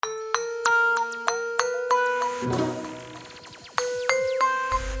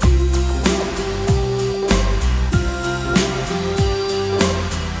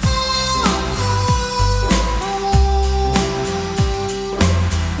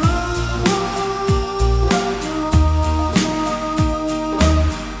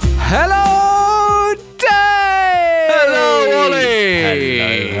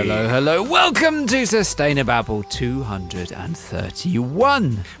Welcome to Sustainababble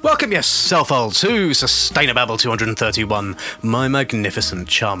 231. Welcome yourself all to Sustainababble 231, my magnificent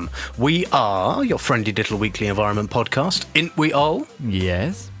chum. We are your friendly little weekly environment podcast, ain't we all?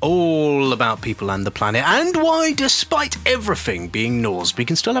 Yes. All about people and the planet, and why, despite everything being nosed, we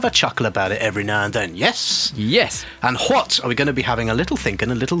can still have a chuckle about it every now and then, yes? Yes. And what are we going to be having a little think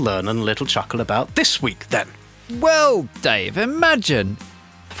and a little learn and a little chuckle about this week, then? Well, Dave, imagine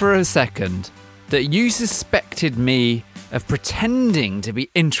for a second that you suspected me of pretending to be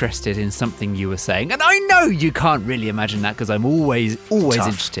interested in something you were saying. And I know you can't really imagine that because I'm always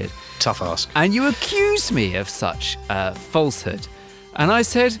interested. Tough ask. And you accused me of such falsehood. And I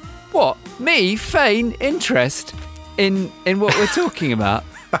said, what? Me feign interest in what we're talking about?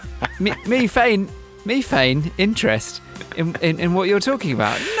 me feign interest in what you're talking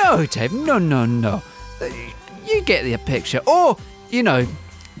about? No, Dave, no. You get the picture. Or, you know,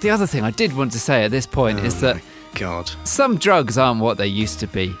 the other thing I did want to say at this point is that some drugs aren't what they used to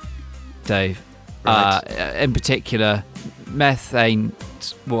be, Dave. Right. In particular, methane,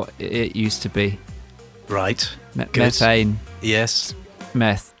 what it used to be. Right. Methane. Yes.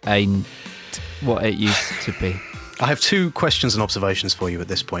 Methane, what it used to be. I have two questions and observations for you at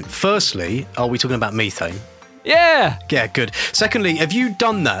this point. Firstly, are we talking about methane? Yeah. Yeah, good. Secondly, have you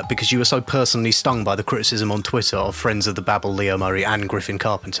done that because you were so personally stung by the criticism on Twitter of friends of the Babble, Leo Murray and Griffin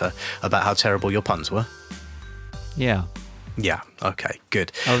Carpenter about how terrible your puns were? Yeah. Yeah, okay,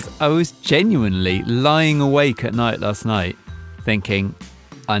 good. I was genuinely lying awake at night last night thinking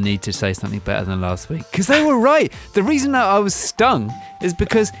I need to say something better than last week. Because they were right. The reason that I was stung is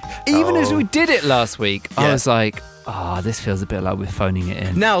because even as we did it last week, Yeah. I was like, this feels a bit like we're phoning it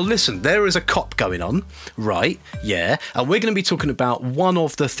in. Now, listen, there is a COP going on, right? Yeah. And we're going to be talking about one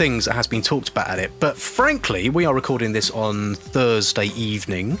of the things that has been talked about at it. But frankly, we are recording this on Thursday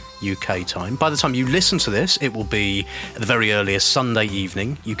evening, UK time. By the time you listen to this, it will be at the very earliest Sunday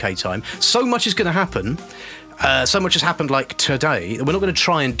evening, UK time. So much is going to happen. So much has happened like today. We're not going to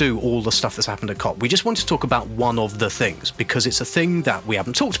try and do all the stuff that's happened at COP. We just want to talk about one of the things because it's a thing that we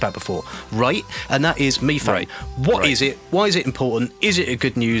haven't talked about before, right? And that is methane. Right. What is it? Why is it important? Is it a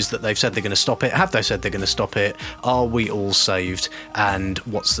good news that they've said they're going to stop it? Have they said they're going to stop it? Are we all saved? And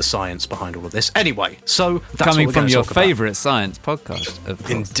what's the science behind all of this? Anyway, so that's Coming what we're from going to your talk about. favourite science podcast, of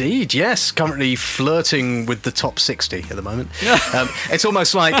course. Indeed, yes. Currently flirting with the top 60 at the moment. It's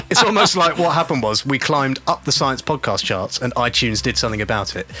almost like what happened was we climbed up the science podcast charts and iTunes did something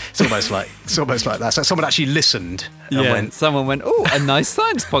about it. It's almost like that. So someone actually listened and went. Someone went, a nice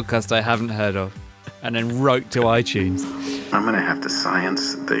science podcast I haven't heard of, and then wrote to iTunes. I'm going to have to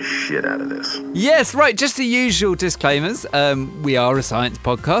science the shit out of this. Yes, right, just the usual disclaimers. We are a science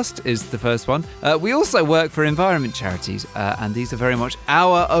podcast, is the first one. We also work for environment charities, and these are very much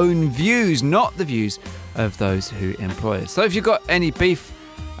our own views, not the views of those who employ us. So if you've got any beef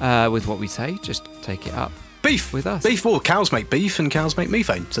with what we say, just take it up. Beef with us. Beef. Well, cows make beef and cows make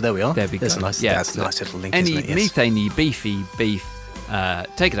methane. So there we are. There we go. That's a nice little link. Any isn't it? Yes. methane-y, beefy beef,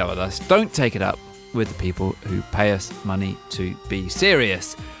 take it up with us. Don't take it up with the people who pay us money to be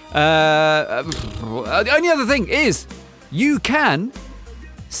serious. The only other thing is, you can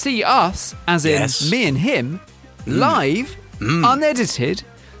see us, as in me and him, live, unedited,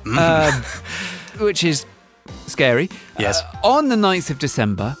 which is scary. Yes. On the 9th of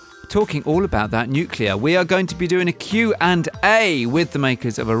December. Talking all about that nuclear. We are going to be doing a Q&A with the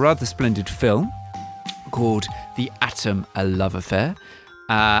makers of a rather splendid film called The Atom, A Love Affair.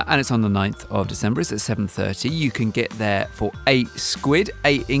 And it's on the 9th of December. It's at 7:30. You can get there for £8,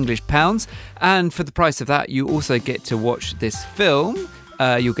 £8 And for the price of that, you also get to watch this film.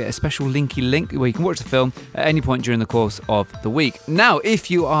 You'll get a special linky link where you can watch the film at any point during the course of the week. Now,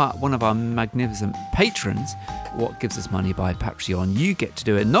 if you are one of our magnificent patrons, what gives us money by Patreon, you get to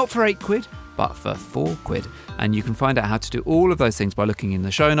do it not for £8, but for £4. And you can find out how to do all of those things by looking in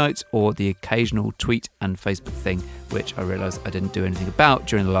the show notes or the occasional tweet and Facebook thing, which I realised I didn't do anything about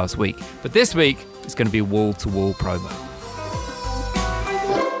during the last week. But this week, it's going to be wall-to-wall promo.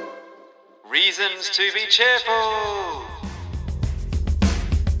 Reasons to be cheerful.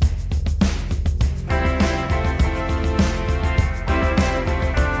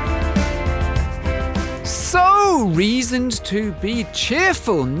 So, reasons to be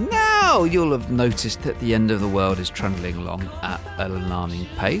cheerful. Now, you'll have noticed that the end of the world is trundling along at an alarming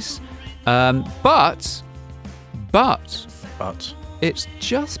pace. But it's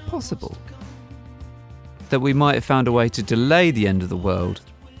just possible that we might have found a way to delay the end of the world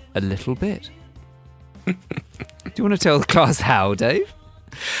a little bit. Do you want to tell the class how, Dave?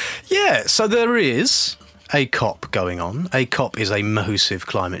 Yeah, so there is a COP going on. A COP is a massive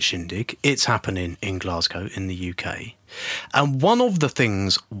climate shindig. It's happening in Glasgow in the UK. And one of the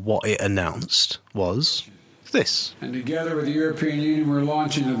things what it announced was this. And together with the European Union, we're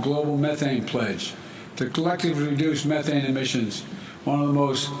launching a global methane pledge to collectively reduce methane emissions, one of the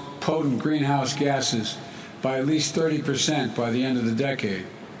most potent greenhouse gases, by at least 30% by the end of the decade.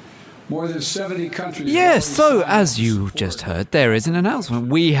 More than 70 countries... Yes, so as you just heard, there is an announcement.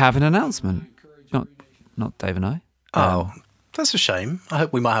 We have an announcement. Not Dave and I. Oh, that's a shame. I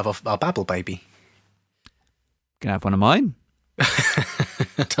hope we might have our Babble baby. Can I have one of mine? I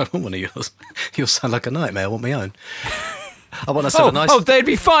don't want one of yours. You'll sound like a nightmare. I want my own. I want us to have a nice... Oh, they'd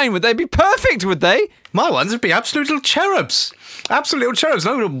be fine. Would they be perfect, would they? My ones would be absolute little cherubs. Absolute little cherubs.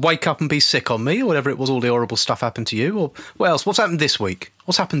 No one would wake up and be sick on me or whatever it was, all the horrible stuff happened to you. Or what else? What's happened this week?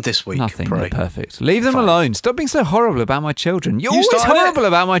 What's happened this week? Nothing. Pray? They're perfect. Leave them Fine. alone. Stop being so horrible about my children. You're always started it. horrible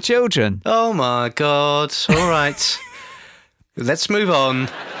about my children. Oh, my God. All right. Let's move on.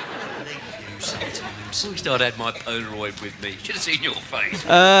 I'm sorry I'd had my Polaroid with me. Should have seen your face.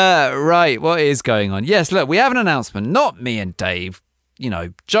 Right. What is going on? Yes, look, we have an announcement. Not me and Dave. You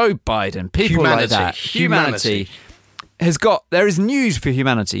know, Joe Biden, people like that. Humanity has got... There is news for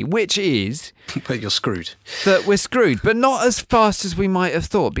humanity, which is... But you're screwed. That we're screwed, but not as fast as we might have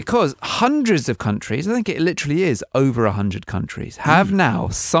thought, because hundreds of countries, I think it literally is over 100 countries, have now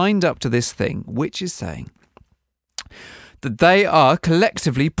signed up to this thing, which is saying that they are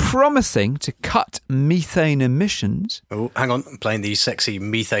collectively promising to cut methane emissions. Oh, hang on. I'm playing the sexy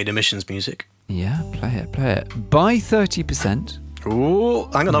methane emissions music. Yeah, play it. By 30%. Oh,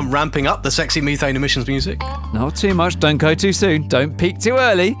 hang on. I'm ramping up the sexy methane emissions music. Not too much. Don't go too soon. Don't peak too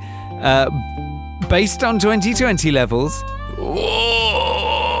early. Based on 2020 levels,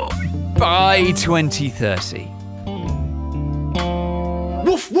 by 2030.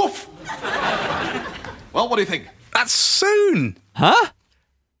 Woof, woof. Well, what do you think? That's soon. Huh?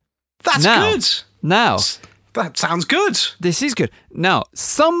 That's good. Now. That sounds good. This is good. Now,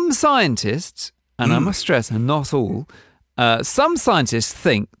 some scientists, and I must stress, not all, some scientists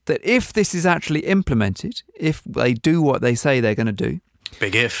think that if this is actually implemented, if they do what they say they're going to do,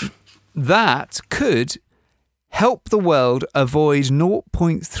 big if, that could help the world avoid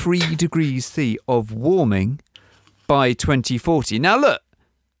 0.3 degrees C of warming by 2040. Now, look,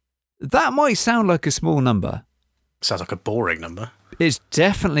 that might sound like a small number. Sounds like a boring number. It's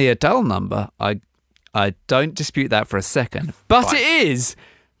definitely a dull number. I don't dispute that for a second. But Right. It is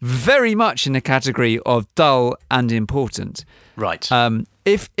very much in the category of dull and important. Right.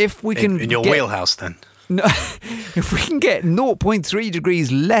 If we can in your get, wheelhouse, then. No, if we can get 0.3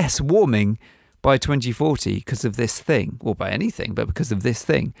 degrees less warming by 2040 because of this thing, or by anything, but because of this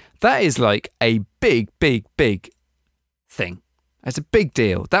thing, that is like a big, big, big thing. It's a big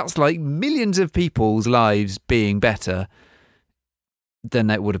deal. That's like millions of people's lives being better than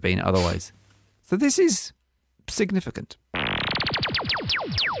it would have been otherwise. So this is significant.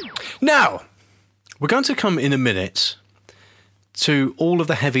 Now, we're going to come in a minute to all of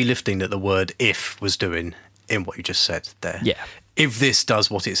the heavy lifting that the word if was doing in what you just said there. Yeah. If this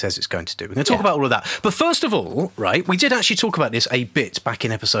does what it says it's going to do. We're going to talk about all of that. But first of all, right, we did actually talk about this a bit back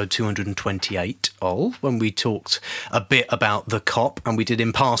in episode 228, when we talked a bit about the COP, and we did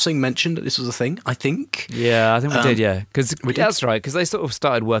in passing mention that this was a thing, I think. Yeah, I think we did, yeah. Because we did. that's right, because they sort of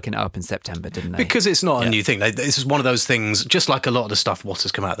started working it up in September, didn't they? Because it's not a new thing. This is one of those things, just like a lot of the stuff what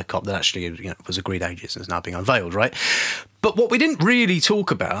has come out of the COP that actually was agreed ages and is now being unveiled, right? But what we didn't really talk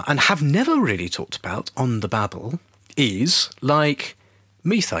about, and have never really talked about on the Babble, is like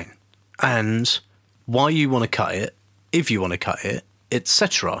methane and why you want to cut it, if you want to cut it,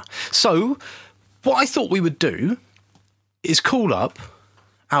 etc. So what I thought we would do is call up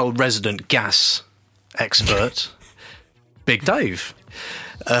our resident gas expert, Big Dave.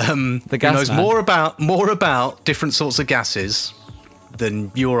 The gas who knows man. more about different sorts of gases than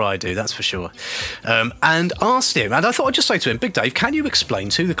you or I do, that's for sure. And asked him, and I thought I'd just say to him, Big Dave, can you explain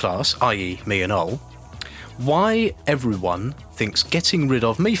to the class, i.e. me and Ol, why everyone thinks getting rid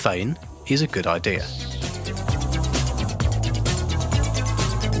of methane is a good idea?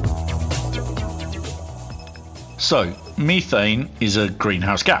 So, methane is a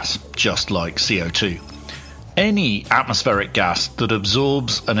greenhouse gas, just like CO2. Any atmospheric gas that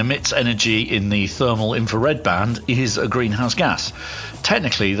absorbs and emits energy in the thermal infrared band is a greenhouse gas.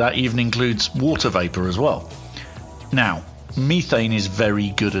 Technically, that even includes water vapour as well. Now, methane is very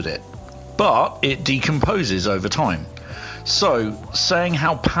good at it, but it decomposes over time. So, saying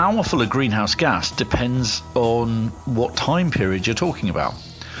how powerful a greenhouse gas depends on what time period you're talking about.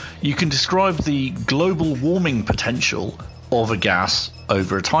 You can describe the global warming potential of a gas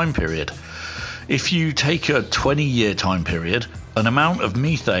over a time period. If you take a 20-year time period, an amount of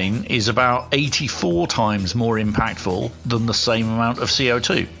methane is about 84 times more impactful than the same amount of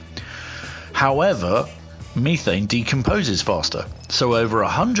CO2. However, methane decomposes faster, so over a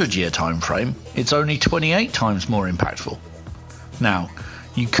 100-year time frame, it's only 28 times more impactful. Now,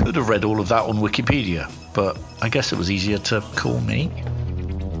 you could have read all of that on Wikipedia, but I guess it was easier to call me.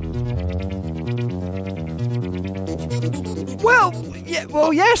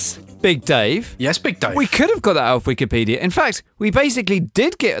 Well, yes, Big Dave. Yes, Big Dave. We could have got that off Wikipedia. In fact, we basically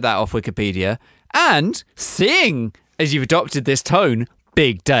did get that off Wikipedia. And seeing as you've adopted this tone,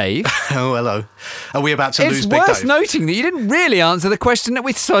 Big Dave. Oh, hello. Are we about to lose Big Dave? It's worth noting that you didn't really answer the question that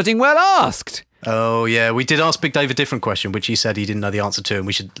we sodding well asked. Oh, yeah. We did ask Big Dave a different question, which he said he didn't know the answer to, and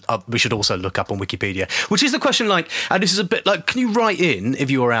we should also look up on Wikipedia, which is the question and this is a bit like, can you write in, if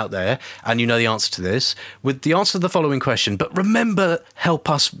you are out there and you know the answer to this, with the answer to the following question, but remember, help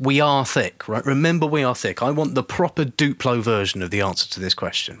us, we are thick, right? Remember, we are thick. I want the proper Duplo version of the answer to this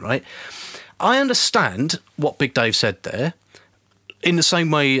question, right? I understand what Big Dave said there, in the same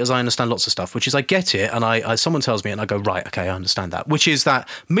way as I understand lots of stuff, which is I get it, and I someone tells me and I go, right, okay, I understand that, which is that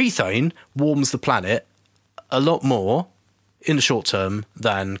methane warms the planet a lot more in the short term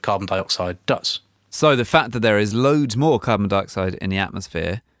than carbon dioxide does. So the fact that there is loads more carbon dioxide in the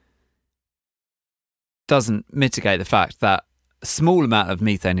atmosphere doesn't mitigate the fact that a small amount of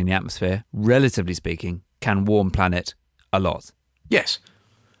methane in the atmosphere, relatively speaking, can warm planet a lot. Yes.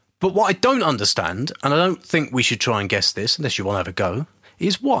 But what I don't understand, and I don't think we should try and guess this, unless you want to have a go,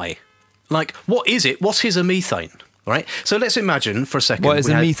 is why. Like, what is it? What is a methane? Right? So let's imagine for a second. What is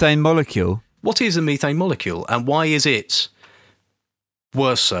a methane molecule? What is a methane molecule, and why is it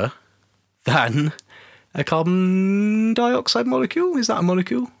worse than a carbon dioxide molecule? Is that a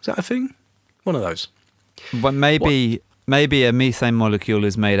molecule? Is that a thing? One of those. Well, maybe a methane molecule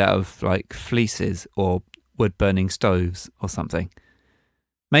is made out of like fleeces or wood-burning stoves or something.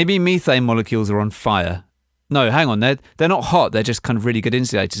 Maybe methane molecules are on fire. No, hang on, they're not hot, they're just kind of really good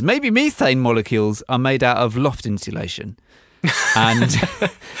insulators. Maybe methane molecules are made out of loft insulation. And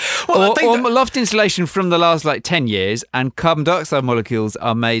or loft insulation from the last like 10 years, and carbon dioxide molecules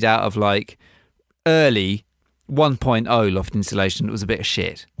are made out of like early 1.0 loft insulation that was a bit of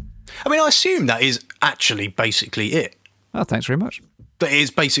shit. I mean, I assume that is actually basically it. Oh, thanks very much. That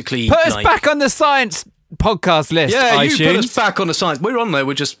is basically... Put us back on the science podcast list. Yeah, you put us back on the science. We're on there.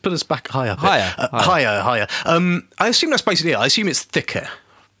 We'll just put us back higher. Higher. I assume that's basically it. I assume it's thicker,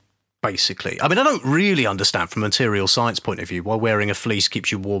 basically. I mean, I don't really understand from a material science point of view why wearing a fleece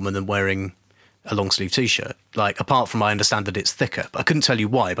keeps you warmer than wearing a long sleeve t-shirt. Like, apart from I understand that it's thicker, but I couldn't tell you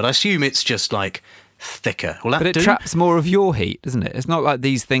why. But I assume it's just like thicker. But it traps more of your heat, doesn't it? It's not like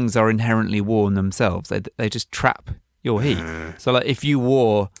these things are inherently warm themselves. They just trap your heat. So, like, if you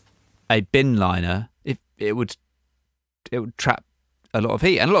wore a bin liner, it would trap a lot of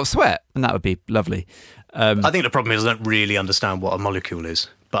heat and a lot of sweat, and that would be lovely. I think the problem is I don't really understand what a molecule is,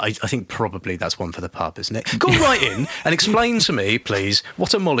 but I think probably that's one for the pub, isn't it? Go right in and explain to me, please,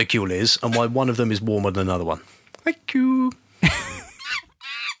 what a molecule is and why one of them is warmer than another one. Thank you.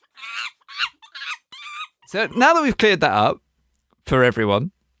 So now that we've cleared that up for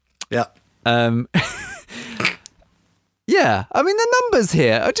everyone, yeah. Yeah, I mean, the numbers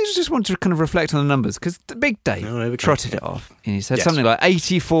here, I just want to kind of reflect on the numbers, because Big Dave trotted it off. And he said something like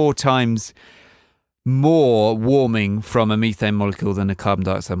 84 times more warming from a methane molecule than a carbon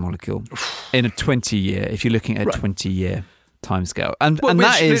dioxide molecule in a 20-year, if you're looking at a 20-year timescale.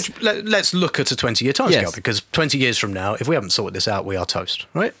 Let's look at a 20-year timescale, because 20 years from now, if we haven't sorted this out, we are toast,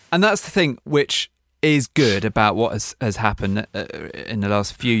 right? And that's the thing which is good about what has happened in the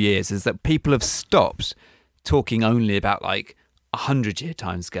last few years, is that people have stopped talking only about like 100-year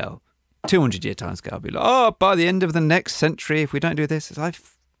timescale, 200-year timescale. Be like, oh, by the end of the next century, if we don't do this, it's like,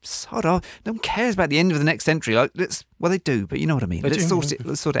 sod off. No one cares about the end of the next century. Like, they do, but you know what I mean. Let's sort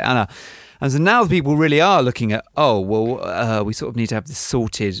it out. And so now the people really are looking at, we sort of need to have this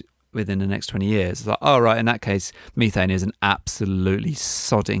sorted within the next 20 years. It's like, oh, right, in that case, methane is an absolutely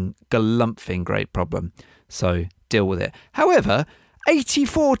sodding, galumphing great problem. So deal with it. However,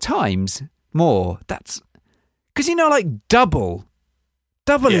 84 times more, that's... Because, like double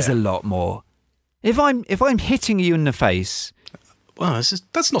is a lot more. If I'm hitting you in the face... Well,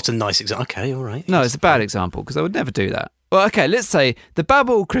 that's not a nice example. Okay, all right. No, it's a bad example, because I would never do that. Well, okay, let's say the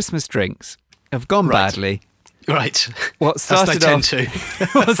Babbel Christmas drinks have gone badly. Right. What started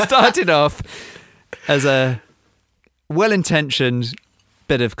off as a well-intentioned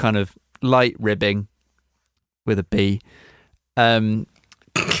bit of kind of light ribbing with a B.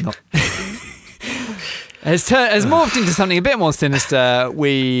 has morphed into something a bit more sinister.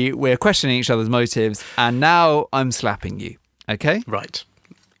 We're questioning each other's motives, and now I'm slapping you. Okay? Right.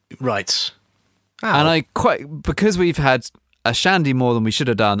 Ow. And because we've had a shandy more than we should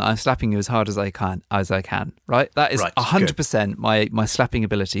have done, I'm slapping you as hard as I can. Right? That is 100% my slapping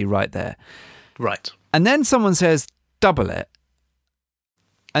ability right there. Right. And then someone says, double it.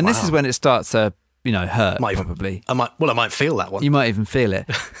 And this is when it starts to, hurt, probably. I might feel that one. You might even feel it.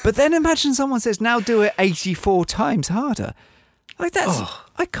 But then imagine someone says, now do it 84 times harder. Like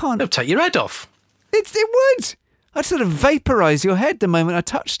I can't. It'll take your head off. It would. I'd sort of vaporise your head the moment I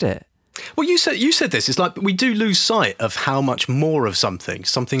touched it. Well, you said this. It's like we do lose sight of how much more of something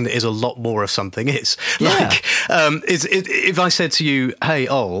that is a lot more of something is. Like, if I said to you, "Hey,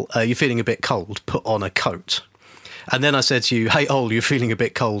 Ol, you're feeling a bit cold. Put on a coat," and then I said to you, "Hey, Ol, you're feeling a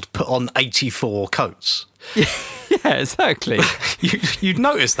bit cold. Put on 84 coats." Yeah, exactly. You'd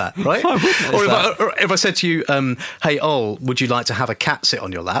notice that, right? I would notice or if I said to you, "Hey, Ol, would you like to have a cat sit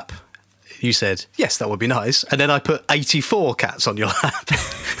on your lap?" You said, yes, that would be nice. And then I put 84 cats on your lap.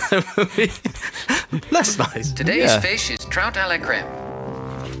 That's nice. Today's fish is trout a la creme.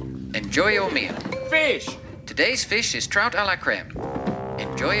 Enjoy your meal. Fish! Today's fish is trout a la creme.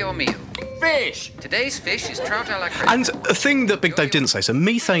 Enjoy your meal. Fish! Today's fish is trout a la creme. And a thing that Big Dave didn't say, so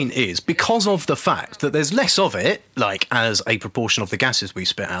methane is, because of the fact that there's less of it, like as a proportion of the gases we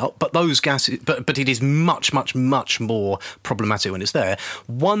spit out, but those gases, but it is much, much, much more problematic when it's there.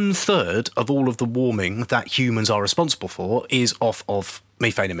 1/3 of all of the warming that humans are responsible for is off of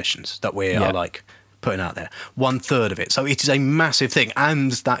methane emissions that we are like putting out there. 1/3 of it. So it is a massive thing,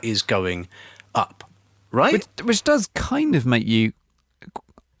 and that is going up, right? Which does kind of make you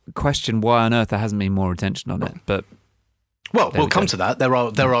question why on earth there hasn't been more attention on it, but we'll come to that. There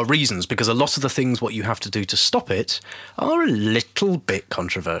are reasons, because a lot of the things what you have to do to stop it are a little bit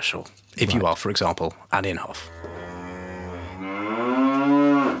controversial. If you are, for example, Annie and Huff.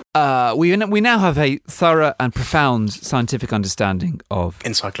 We now have a thorough and profound scientific understanding of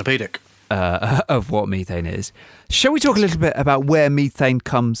encyclopedic of what methane is. Shall we talk a little bit about where methane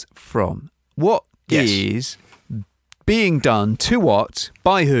comes from? What is being done to what,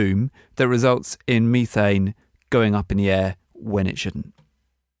 by whom, that results in methane going up in the air when it shouldn't?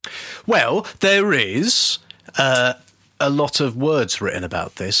 Well, there is a lot of words written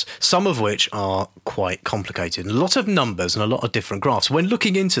about this, some of which are quite complicated. A lot of numbers and a lot of different graphs. When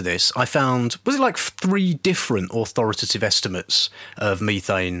looking into this, I found, was it like 3 different authoritative estimates of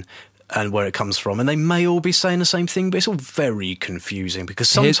methane and where it comes from, and they may all be saying the same thing, but it's all very confusing, because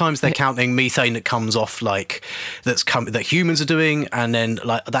sometimes they're counting methane that comes off that humans are doing, and then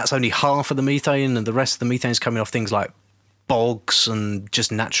like that's only half of the methane, and the rest of the methane is coming off things like bogs and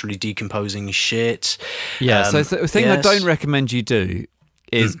just naturally decomposing shit. Yeah, so the thing I don't recommend you do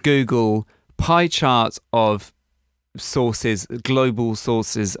is Google pie charts of sources, global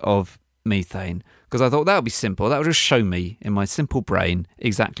sources of methane, because I thought that would be simple. That would just show me in my simple brain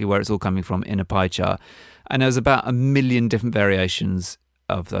exactly where it's all coming from in a pie chart. And there's about 1 million different variations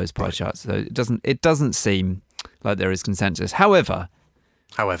of those pie charts. So it doesn't seem like there is consensus. However,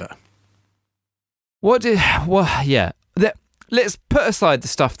 let's put aside the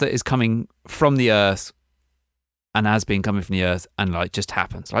stuff that is coming from the earth and has been coming from the earth and like just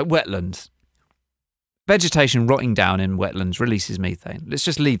happens, like wetlands. Vegetation rotting down in wetlands releases methane. Let's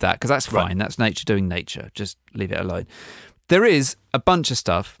just leave that, because that's fine. Right. That's nature doing nature. Just leave it alone. There is a bunch of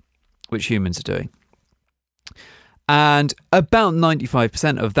stuff which humans are doing. And about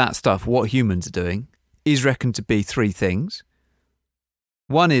 95% of that stuff, what humans are doing, is reckoned to be 3 things.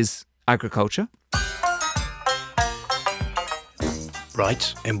 One is agriculture.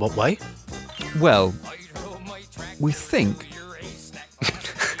 Right. In what way? Well, we think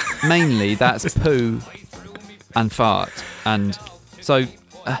mainly that's poo and fart. And so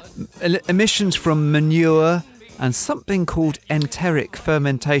emissions from manure and something called enteric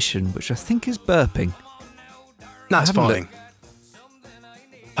fermentation, which I think is burping. That's fine.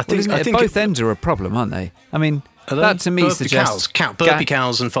 I think both ends are a problem, aren't they? I mean, that to me suggests burpy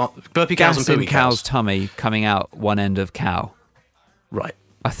cows and pooey cow's cows. tummy coming out one end of cow. Right.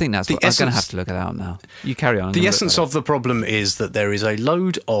 I think that's what I'm going to have to look it out now. You carry on. The essence of the problem is that there is a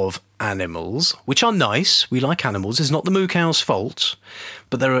load of animals, which are nice. We like animals. It's not the moo cow's fault.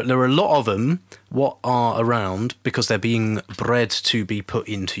 But there are a lot of them what are around because they're being bred to be put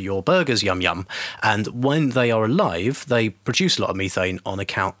into your burgers, yum yum. And when they are alive, they produce a lot of methane on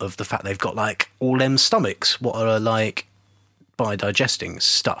account of the fact they've got like all them stomachs, what are like by digesting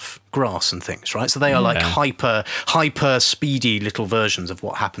stuff, grass and things, right? So they are like hyper speedy little versions of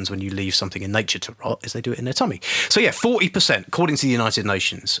what happens when you leave something in nature to rot, is they do it in their tummy. So yeah, 40%, according to the United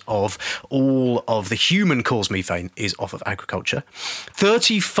Nations, of all of the human-caused methane is off of agriculture.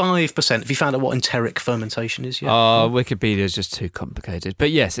 35%, have you found out what enteric fermentation is yet? Wikipedia is just too complicated. But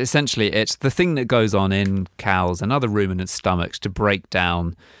yes, essentially it's the thing that goes on in cows and other ruminants' stomachs to break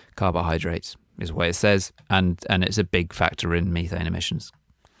down carbohydrates, is what it says, and it's a big factor in methane emissions.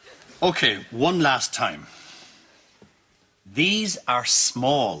 Okay, one last time. These are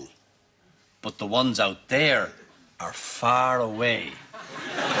small, but the ones out there are far away.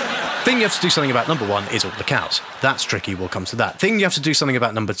 Thing you have to do something about, number one, is all the cows. That's tricky, we'll come to that. Thing you have to do something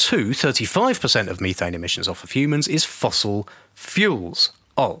about, number two, 35% of methane emissions off of humans is fossil fuels.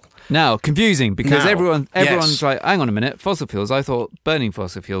 Now, confusing, because everyone's yes. like, hang on a minute, fossil fuels, I thought burning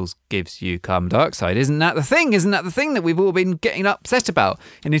fossil fuels gives you carbon dioxide. Isn't that the thing? Isn't that the thing that we've all been getting upset about?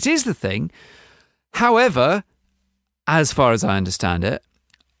 And it is the thing. However, as far as I understand it,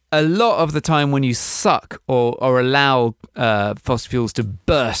 a lot of the time when you suck or allow fossil fuels to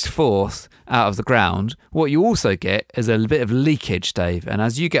burst forth out of the ground, what you also get is a bit of leakage, Dave. And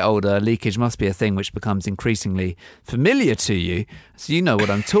as you get older, leakage must be a thing which becomes increasingly familiar to you. So you know what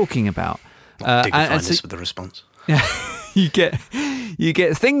I'm talking about. Dignify with the response. You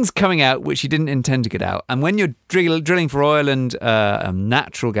get things coming out which you didn't intend to get out. And when you're drilling for oil and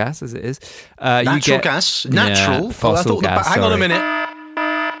natural gas, as it is, natural you get gas, natural fossil gas. Hang on a minute.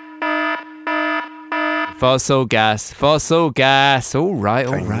 Fossil gas. All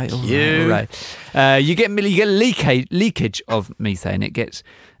right. You get leakage of methane.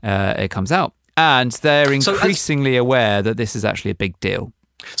 It comes out, and they're increasingly aware that this is actually a big deal.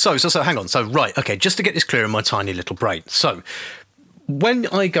 So hang on. So right, okay. Just to get this clear in my tiny little brain. So when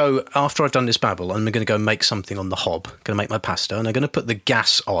I go after I've done this babble, I'm going to go make something on the hob. Going to make my pasta, and I'm going to put the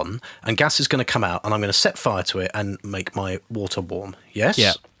gas on, and gas is going to come out, and I'm going to set fire to it and make my water warm. Yes.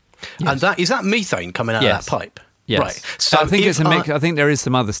 Yeah. Yes. And is that methane coming out of that pipe? Yes. Right. So I think it's a mix. I think there is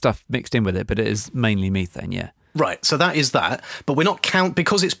some other stuff mixed in with it, but it is mainly methane. Yeah. Right. So that is that. But we're not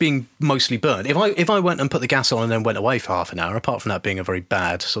because it's being mostly burned. If I went and put the gas on and then went away for half an hour, apart from that being a very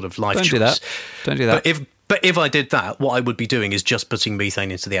bad sort of life choice. Don't do that. But if I did that, what I would be doing is just putting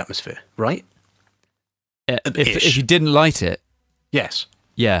methane into the atmosphere, right? If you didn't light it. Yes.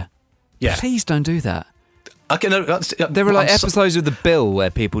 Yeah. Yeah. Please don't do that. Okay, no, there were episodes of The Bill where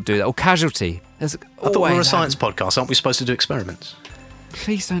people do that, or Casualty. I thought we were a science podcast. Aren't we supposed to do experiments?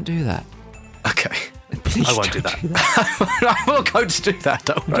 Please don't do that. Okay. Please I won't do that. I'm not going to do that.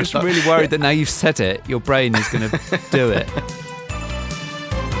 Don't worry. I'm just really worried that now you've said it, your brain is going to do it.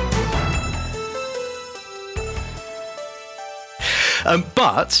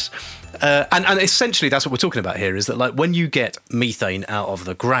 And essentially that's what we're talking about here, is that like when you get methane out of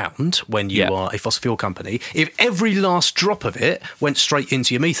the ground, when you are a fossil fuel company, if every last drop of it went straight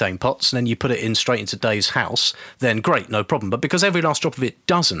into your methane pots and then you put it in straight into Dave's house, then great, no problem. But because every last drop of it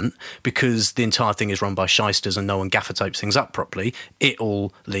doesn't, because the entire thing is run by shysters and no one gaffer tapes things up properly, it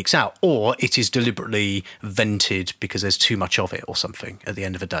all leaks out. Or it is deliberately vented because there's too much of it or something at the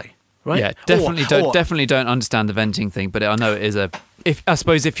end of the day. Right? Yeah, definitely don't understand the venting thing, but I know it is I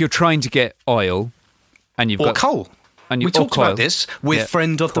suppose if you're trying to get oil and you've got coal. And we talked about this with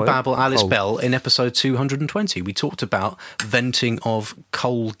friend of the Babble, Alice Bell, in episode 220. We talked about venting of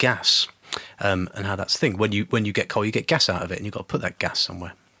coal gas and how that's the thing. When you get coal, you get gas out of it, and you've got to put that gas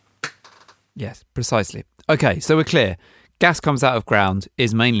somewhere. Yes, precisely. Okay, so we're clear. Gas comes out of ground,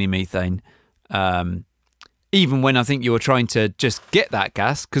 is mainly methane. Even when I think you're trying to just get that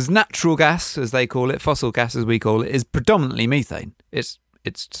gas, because natural gas, as they call it, fossil gas as we call it, is predominantly methane. It's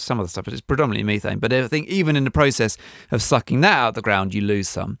some of the stuff, but it's predominantly methane. But I think even in the process of sucking that out of the ground, you lose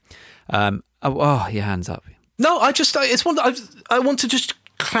some. Your hands up. No, I want to just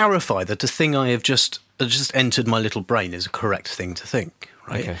clarify that the thing I have just entered my little brain is a correct thing to think.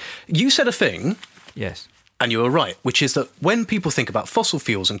 Right? Okay. You said a thing. Yes. And you were right, which is that when people think about fossil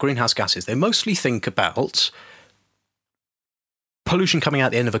fuels and greenhouse gases, they mostly think about pollution coming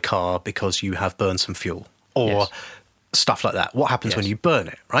out the end of a car because you have burned some fuel or stuff like that. What happens when you burn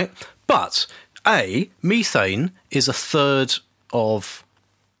it, right? But methane is a third of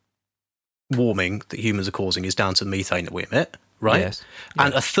warming that humans are causing is down to methane that we emit, right? Yes.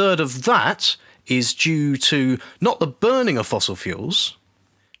 And a third of that is due to not the burning of fossil fuels,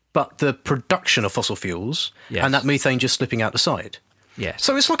 but the production of fossil fuels and that methane just slipping out the side. Yes.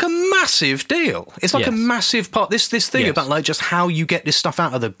 So it's like a massive deal. It's like a massive part. This thing about like just how you get this stuff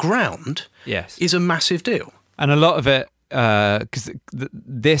out of the ground is a massive deal. And a lot of it, because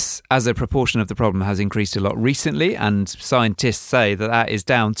this, as a proportion of the problem, has increased a lot recently, and scientists say that is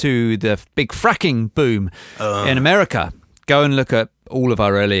down to the big fracking boom in America. Go and look at all of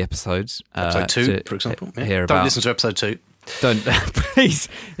our early episodes. Episode 2, for example. Yeah. Don't listen to episode 2. Don't, please,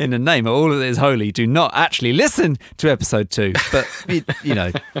 in the name of all that is holy, do not actually listen to episode 2, but,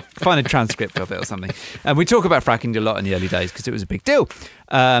 find a transcript of it or something. And we talk about fracking a lot in the early days because it was a big deal.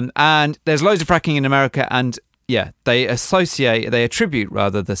 And there's loads of fracking in America, and they attribute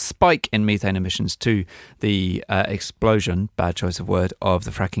the spike in methane emissions to the explosion, bad choice of word, of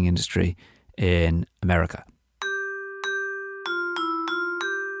the fracking industry in America.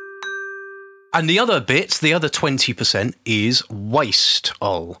 And the other bit, the other 20%, is waste,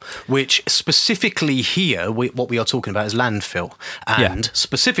 which specifically here, what we are talking about is landfill. And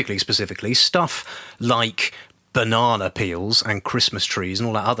specifically, stuff like banana peels and Christmas trees and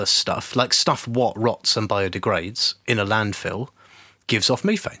all that other stuff, like stuff what rots and biodegrades in a landfill, gives off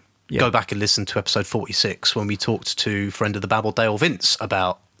methane. Yeah. Go back and listen to episode 46 when we talked to friend of the Babble, Dale Vince,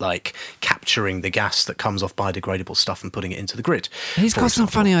 about capturing the gas that comes off biodegradable stuff and putting it into the grid. He's got some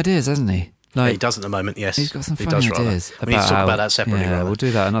funny ideas, hasn't he? He does at the moment, yes. He's got some funny ideas. We need to talk about that separately. Yeah, we'll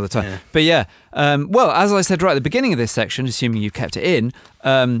do that another time. Yeah. But well, as I said right at the beginning of this section, assuming you kept it in,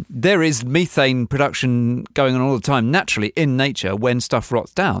 there is methane production going on all the time naturally in nature when stuff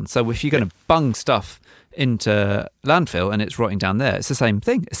rots down. So if you're going to bung stuff into landfill and it's rotting down there, it's the same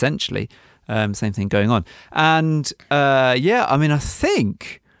thing, essentially. Same thing going on. And I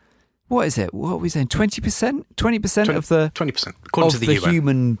think... What is it? What are we saying? 20%? 20% of the... 20%, according to the UN.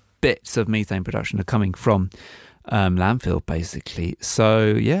 Human bits of methane production are coming from landfill, basically.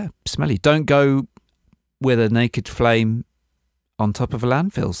 So, smelly. Don't go with a naked flame on top of a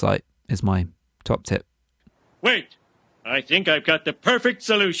landfill site, is my top tip. Wait, I think I've got the perfect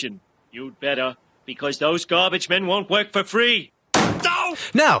solution. You'd better, because those garbage men won't work for free. No!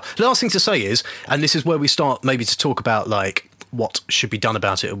 Now, last thing to say is, and this is where we start maybe to talk about, what should be done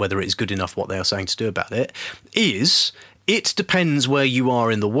about it and whether it's good enough what they are saying to do about it, is... It depends where you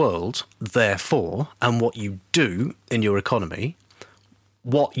are in the world, therefore, and what you do in your economy,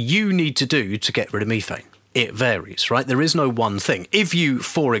 what you need to do to get rid of methane. It varies, right? There is no one thing. If you,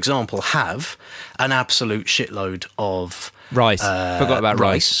 for example, have an absolute shitload of... Rice. Forgot about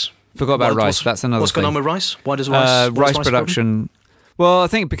rice. That's another thing. What's going on with rice? Why does rice... rice production... Well, I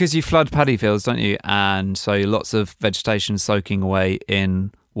think because you flood paddy fields, don't you? And so lots of vegetation soaking away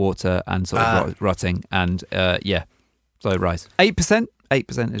in water and sort of rotting. And, so rice. 8%?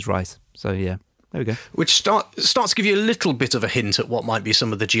 8% is rice. So, there we go. Which starts to give you a little bit of a hint at what might be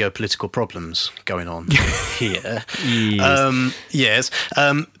some of the geopolitical problems going on here. Yes.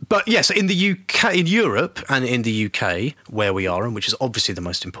 But yes, in the UK, in Europe and in the UK, where we are, and which is obviously the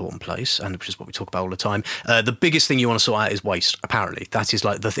most important place, and which is what we talk about all the time, the biggest thing you want to sort out is waste, apparently. That is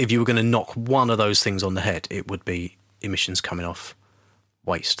if you were going to knock one of those things on the head, it would be emissions coming off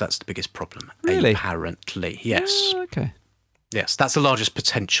waste. That's the biggest problem. Really? Apparently, yes. Oh, okay. Yes, that's the largest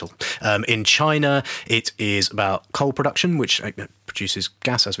potential. In China, it is about coal production, which produces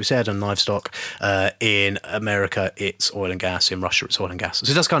gas, as we said, and livestock. In America, it's oil and gas. In Russia, it's oil and gas.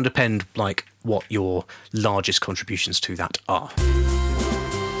 So it does kind of depend, what your largest contributions to that are.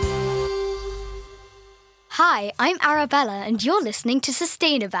 Hi, I'm Arabella, and you're listening to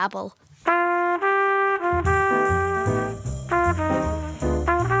Sustainababble.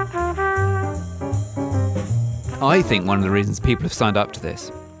 I think one of the reasons people have signed up to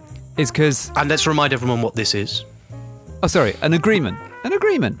this is because... And let's remind everyone what this is. Oh, sorry, an agreement.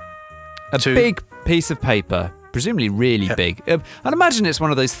 A big piece of paper, presumably really big. I'd imagine it's one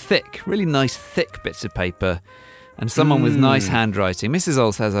of those really nice thick bits of paper, and someone with nice handwriting. Mrs.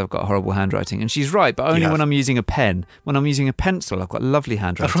 Old says I've got horrible handwriting, and she's right, but only when I'm using a pen. When I'm using a pencil, I've got lovely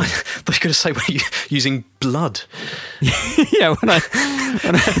handwriting. Right. I thought you were going to say, when you're using blood. Yeah, when I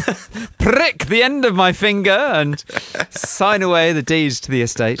prick the end of my finger and sign away the deeds to the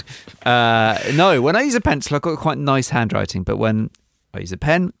estate. No, when I use a pencil, I've got quite nice handwriting, but when I use a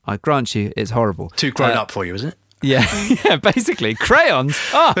pen, I grant you, it's horrible. Too grown up for you, is it? Yeah, basically. Crayons.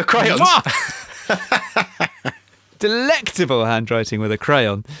 Oh, the crayons. Delectable handwriting with a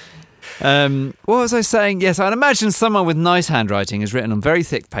crayon. What was I saying? Yes, I'd imagine someone with nice handwriting has written on very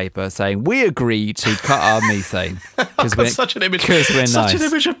thick paper saying, we agree to cut our methane. I've got such an image. Such an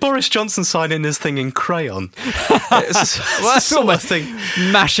image of Boris Johnson signing this thing in crayon. That's almost thing.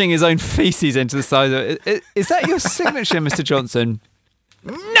 Mashing his own feces into the side of it. Is that your signature, Mr. Johnson?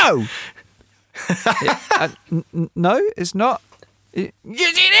 No! No, it's not. Yes,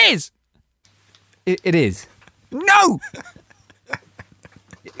 it is! It is. No!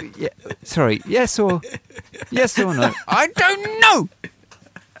 Yeah, sorry, yes or no? I don't know.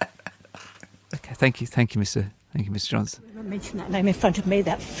 Okay, thank you, Mr. Johnson. Don't mention that name in front of me,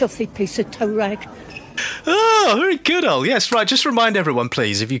 that filthy piece of toe rag. Oh, very good, Ol. Yes, right. Just remind everyone,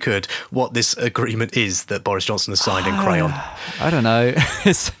 please, if you could, what this agreement is that Boris Johnson has signed in crayon. I don't know.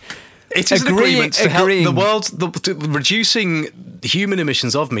 It is an agreement to help the world, reducing human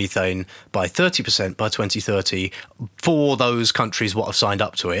emissions of methane by 30% by 2030 for those countries what have signed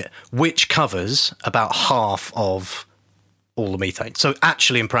up to it, which covers about half of all the methane. So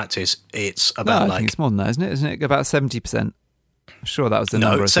actually, in practice, it's about I think it's more than that, isn't it? Isn't it about 70%? I'm sure that was the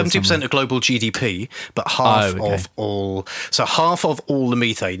number. No, 70% of global GDP, but half of all. So half of all the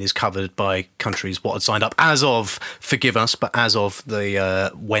methane is covered by countries what had signed up as of, forgive us, but as of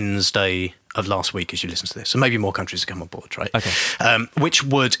the Wednesday of last week as you listen to this. So maybe more countries have come on board, right? Okay. Which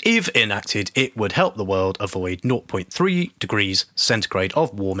would, if enacted, it would help the world avoid 0.3 degrees centigrade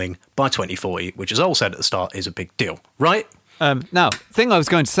of warming by 2040, which, as Ol said at the start, is a big deal, right? Now, thing I was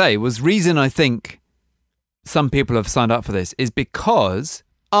going to say was reason I think some people have signed up for this is because,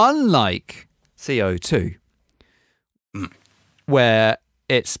 unlike CO2, where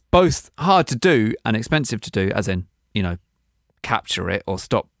it's both hard to do and expensive to do, as in, capture it or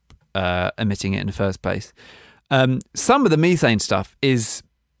stop emitting it in the first place, some of the methane stuff is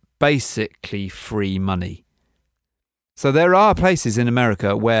basically free money. So there are places in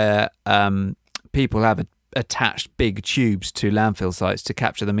America where people have attached big tubes to landfill sites to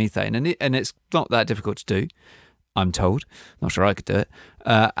capture the methane, and it's not that difficult to do, I'm told. Not sure I could do it.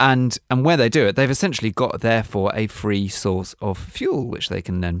 And where they do it, they've essentially got therefore a free source of fuel which they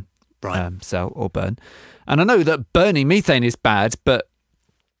can then sell or burn. And I know that burning methane is bad, but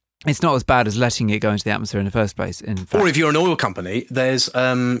it's not as bad as letting it go into the atmosphere in the first place. In fact. Or if you're an oil company, there's,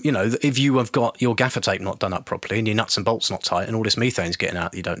 if you have got your gaffer tape not done up properly and your nuts and bolts not tight and all this methane's getting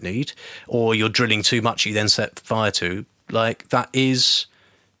out that you don't need, or you're drilling too much you then set fire to, that is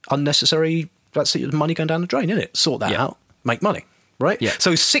unnecessary. That's money going down the drain, isn't it? Sort that out, make money, right? Yeah.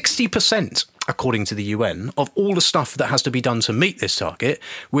 So 60%, according to the UN, of all the stuff that has to be done to meet this target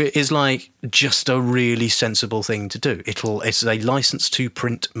is just a really sensible thing to do. It's a license to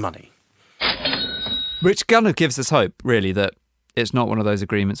print money. Which kind of gives us hope, really, that it's not one of those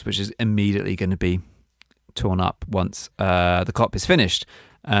agreements which is immediately going to be torn up once the COP is finished.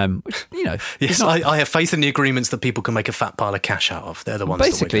 Yes, I have faith in the agreements that people can make a fat pile of cash out of. They're the ones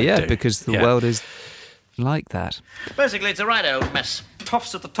basically, that we don't do. Because the world is like that. Basically, it's a right old mess.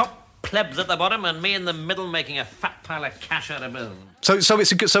 Toffs at the top, plebs at the bottom, and me in the middle making a fat pile of cash out of bills. So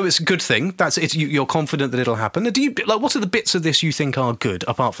it's a good thing. That's it. You're confident that it'll happen. Do you what are the bits of this you think are good,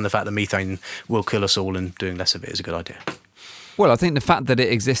 apart from the fact that methane will kill us all and doing less of it is a good idea? Well, I think the fact that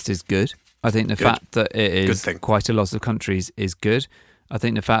it exists is good. I think the fact that it is quite a lot of countries is good. I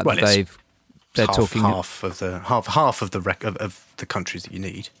think the fact that they're talking half of the countries that you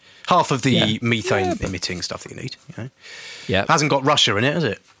need, half of the methane emitting stuff that you need. Yeah, hasn't got Russia in it, has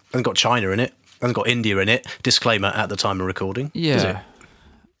it? Hasn't got China in it. Hasn't got India in it. Disclaimer at the time of recording. Yeah.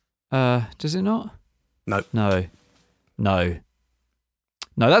 Does it not? No. No,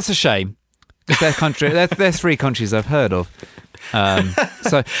 that's a shame. They're three countries I've heard of.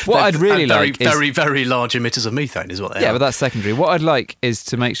 So what I'd really like is very, very large emitters of methane is what they are. Yeah, but that's secondary. What I'd like is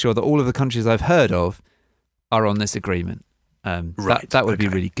to make sure that all of the countries I've heard of are on this agreement. That would be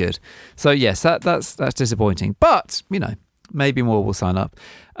really good. So yes, that's disappointing. But, maybe more will sign up.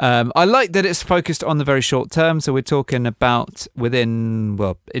 I like that it's focused on the very short term. So we're talking about in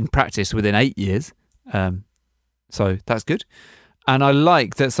practice, within 8 years. So that's good. And I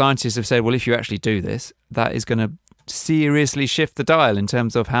like that scientists have said, well, if you actually do this, that is going to seriously shift the dial in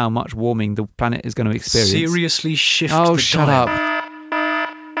terms of how much warming the planet is going to experience. Seriously shift the dial? Oh, shut up.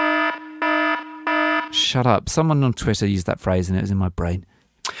 Shut up. Someone on Twitter used that phrase and it was in my brain.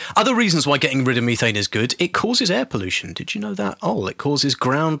 Other reasons why getting rid of methane is good, it causes air pollution. Did you know that? It causes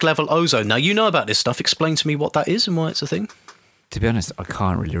ground level ozone. Now, you know about this stuff. Explain to me what that is and why it's a thing. To be honest, I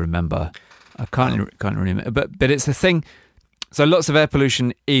can't really remember. I can't really remember. But it's a thing. So lots of air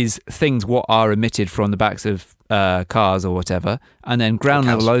pollution is things what are emitted from the backs of cars or whatever, and then ground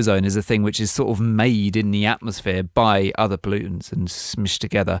level ozone is a thing which is sort of made in the atmosphere by other pollutants and smushed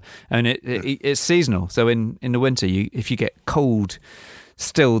together, and it's seasonal. So in the winter, if you get cold,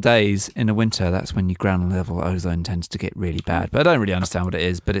 still days in the winter, that's when your ground level ozone tends to get really bad. But I don't really understand what it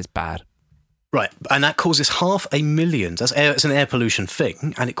is, but it's bad. Right, and that causes 500,000. It's an air pollution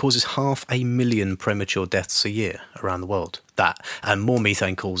thing, and it causes 500,000 premature deaths a year around the world. That, and more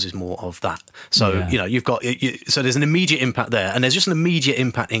methane causes more of that. So you've got so there's an immediate impact there, and there's just an immediate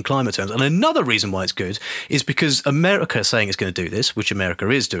impact in climate terms. And another reason why it's good is because America saying it's going to do this, which America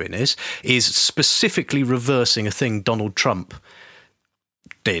is doing this, is specifically reversing a thing Donald Trump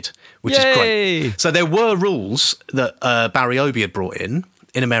did, which is great. So there were rules that Barry Obey had brought in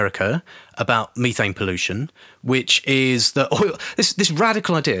America about methane pollution, which is that oil. This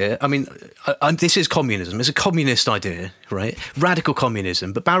radical idea. I mean, this is communism. It's a communist idea, right? Radical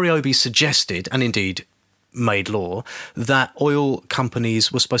communism. But Barry Obey suggested, and indeed made law, that oil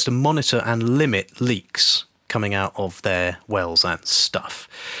companies were supposed to monitor and limit leaks coming out of their wells and stuff.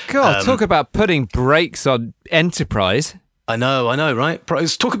 God, talk about putting brakes on enterprise. I know, right?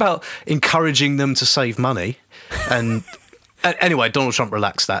 Talk about encouraging them to save money. And anyway, Donald Trump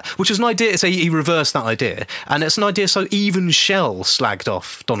relaxed that, which was an idea. So he reversed that idea. And it's an idea, so even Shell slagged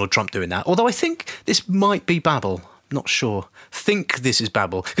off Donald Trump doing that. Although I think this might be babble. Not sure. Think this is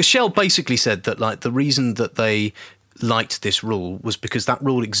babble. Because Shell basically said that like the reason that they liked this rule was because that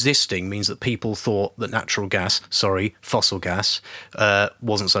rule existing means that people thought that fossil gas,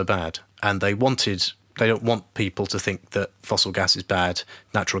 wasn't so bad. And they don't want people to think that fossil gas is bad,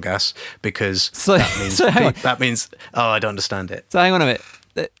 natural gas, because that means, oh, I don't understand it. So hang on a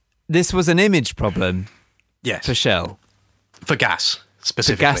minute. This was an image problem for Shell. For gas,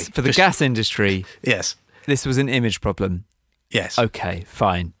 specifically. For the gas industry. Yes. This was an image problem. Yes. Okay,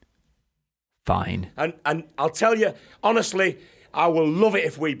 fine. And I'll tell you, honestly, I will love it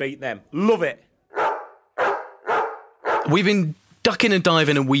if we beat them. Love it. We've been ducking and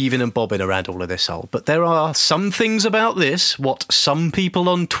diving and weaving and bobbing around all of this, but there are some things about this, what some people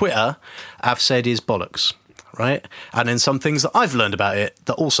on Twitter have said is bollocks, right? And then some things that I've learned about it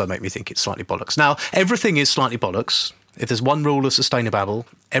that also make me think it's slightly bollocks. Now, everything is slightly bollocks. If there's one rule of sustainababble,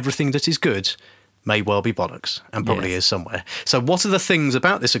 everything that is good may well be bollocks, and probably is somewhere. So what are the things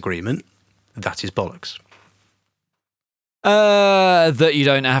about this agreement that is bollocks? That you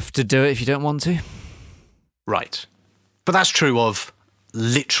don't have to do it if you don't want to. Right. But that's true of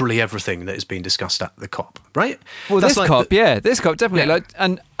literally everything that is being discussed at the COP, right? Well, that's this COP definitely.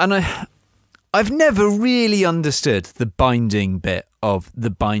 Yeah. I've never really understood the binding bit of the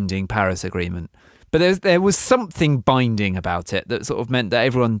binding Paris Agreement, but there was something binding about it that sort of meant that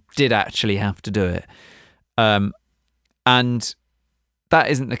everyone did actually have to do it, and that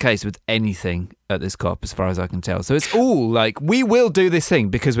isn't the case with anything at this COP, as far as I can tell. So it's all like, we will do this thing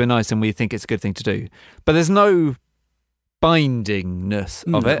because we're nice and we think it's a good thing to do, but there's no bindingness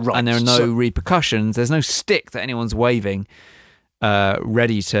of it, and there are no repercussions. There's no stick that anyone's waving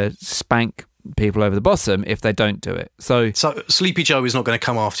ready to spank people over the bottom if they don't do it. So Sleepy Joe is not going to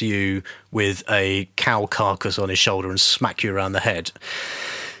come after you with a cow carcass on his shoulder and smack you around the head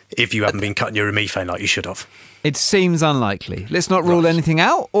if you haven't been cutting your methane like you should have. It seems unlikely. Let's not rule anything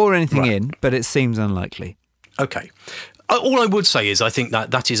out or anything in, but it seems unlikely. Okay. All I would say is I think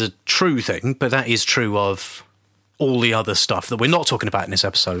that is a true thing, but that is true of all the other stuff that we're not talking about in this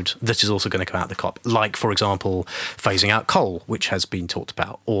episode that is also going to come out of the COP, like, for example, phasing out coal, which has been talked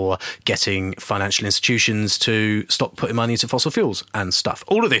about, or getting financial institutions to stop putting money into fossil fuels and stuff.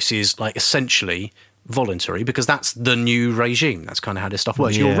 All of this is like essentially voluntary because that's the new regime. That's kind of how this stuff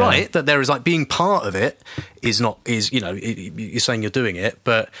works. Yeah. You're right that there is like being part of it is you're saying you're doing it,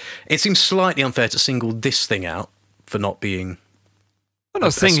 but it seems slightly unfair to single this thing out for not being. I'm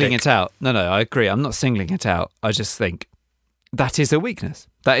not singling it out. No, I agree. I'm not singling it out. I just think that is a weakness.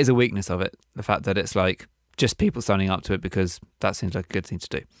 That is a weakness of it. The fact that it's like just people signing up to it because that seems like a good thing to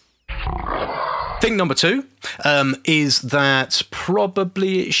do. Thing number 2 is that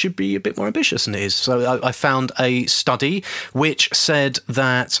probably it should be a bit more ambitious than it is. So I found a study which said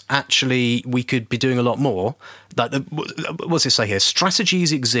that actually we could be doing a lot more. What's it say here?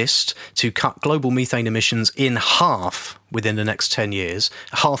 Strategies exist to cut global methane emissions in half within the next 10 years,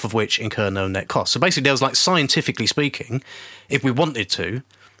 half of which incur no net cost. So basically there was like, scientifically speaking, if we wanted to,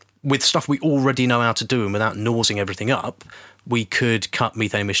 with stuff we already know how to do and without nosing everything up, we could cut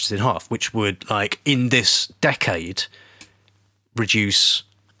methane emissions in half, which would, like, in this decade, reduce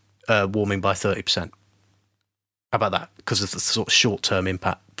warming by 30%. How about that? Because of the sort of short-term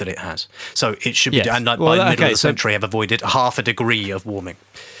impact that it has. So it should be, and by the middle of the century, have avoided half a degree of warming.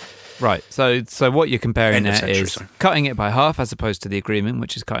 Right. So what you're comparing there is cutting it by half as opposed to the agreement,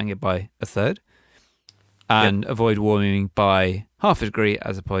 which is cutting it by a third, and avoid warming by half a degree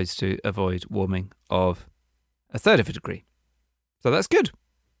as opposed to avoid warming of a third of a degree. So that's good.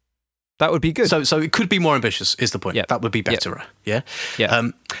 That would be good. So it could be more ambitious, is the point. Yep. That would be better. Yep. Yeah.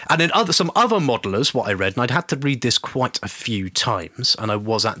 And then some other modelers, what I read, and I'd had to read this quite a few times, and I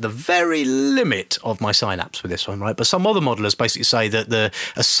was at the very limit of my synapse with this one, right? But some other modelers basically say that the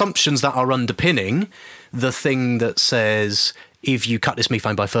assumptions that are underpinning the thing that says if you cut this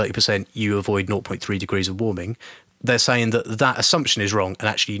methane by 30%, you avoid 0.3 degrees of warming, they're saying that assumption is wrong, and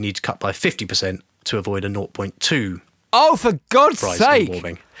actually you need to cut by 50% to avoid a 0.2. Oh, for God's sake!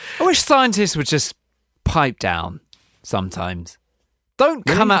 Warming. I wish scientists would just pipe down sometimes. Don't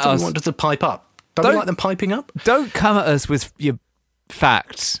come at us. Wanted to pipe up. Don't you like them piping up? Don't come at us with your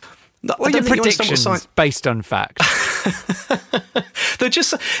facts. No, or your predictions based on facts.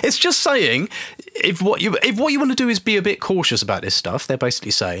 It's just saying if what you want to do is be a bit cautious about this stuff, they're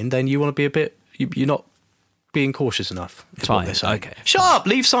basically saying then you want to be a bit. You're not being cautious enough. Fine. Okay. Shut up.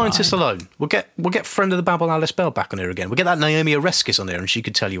 Leave scientists alone. We'll get friend of the Babble Alice Bell back on here again. We'll get that Naomi Oreskes on there, and she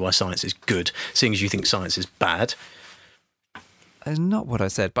could tell you why science is good, seeing as you think science is bad. That's not what I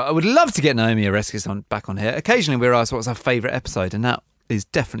said, but I would love to get Naomi Oreskes back on here. Occasionally we're asked what's our favourite episode, and that is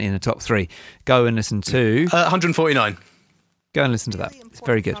definitely in the top 3. Go and listen to 149. Go and listen to that. It's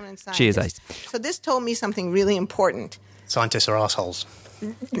very good. Cheers, Ace. So this told me something really important. Scientists are assholes.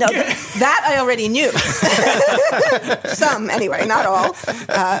 No, that I already knew. Some, anyway, not all,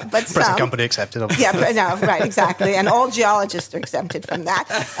 but Present some. company accepted. Obviously. Yeah, no, right, exactly. And all geologists are exempted from that.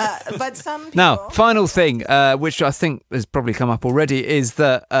 But some people... Now, final thing, which I think has probably come up already, is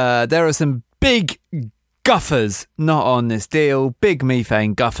that there are some big guffers not on this deal, big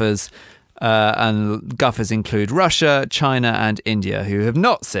methane guffers. And guffers include Russia, China and India, who have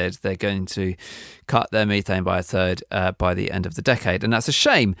not said they're going to cut their methane by a third by the end of the decade. And that's a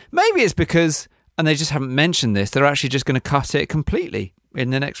shame. Maybe it's because, and they just haven't mentioned this, they're actually just going to cut it completely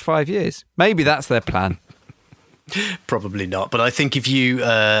in the next 5 years. Maybe that's their plan. Probably not. But I think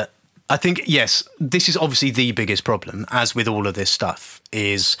yes, this is obviously the biggest problem, as with all of this stuff,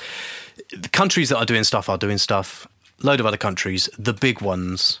 is the countries that are doing stuff, load of other countries, the big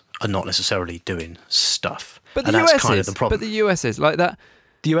ones are not necessarily doing stuff. But the US US kind is. of the problem. But the US is like that.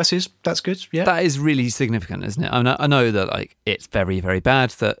 The US is. That's good. Yeah. That is really significant, isn't it? I know that like it's very, very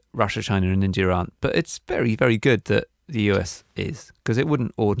bad that Russia, China, and India aren't, but it's very, very good that the US is, because it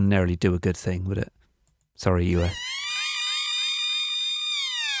wouldn't ordinarily do a good thing, would it? Sorry, US.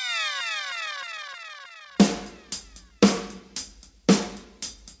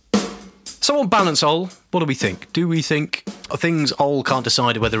 So on balance, Ol, what do we think? Do we think things Ol can't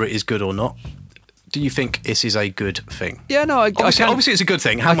decide whether it is good or not? Do you think this is a good thing? Yeah, no, obviously it's a good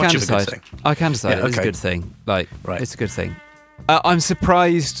thing. How much of a good thing? I can decide it's a good thing. Right. It's a good thing. I'm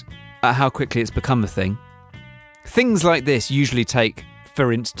surprised at how quickly it's become a thing. Things like this usually take,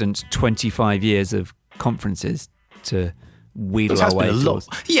 for instance, 25 years of conferences to wheedle our way towards.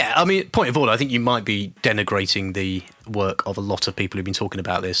 Yeah, I mean, point of order, I think you might be denigrating the work of a lot of people who've been talking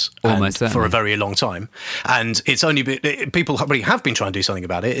about this for a very long time. And it's only people really have been trying to do something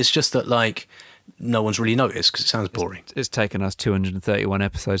about it. It's just that, like, no one's really noticed because it sounds boring. It's taken us 231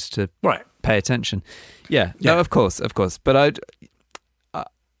 episodes to pay attention. Yeah, no, of course. But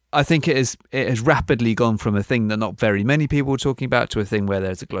I think it has rapidly gone from a thing that not very many people were talking about to a thing where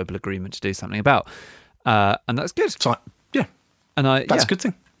there's a global agreement to do something about. And that's good. And that's a good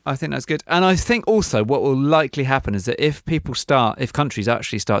thing. I think that's good. And I think also what will likely happen is that if countries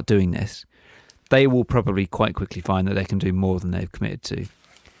actually start doing this, they will probably quite quickly find that they can do more than they've committed to.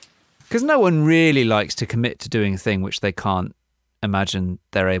 Because no one really likes to commit to doing a thing which they can't imagine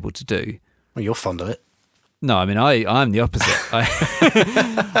they're able to do. Well, you're fond of it. No, I mean, I'm the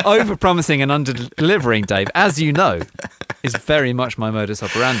opposite. Over-promising and under-delivering, Dave, as you know, is very much my modus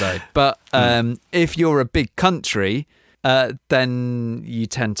operandi. But if you're a big country, then you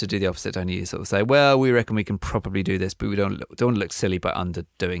tend to do the opposite, don't you? You sort of say, well, we reckon we can probably do this, but we don't want to look silly by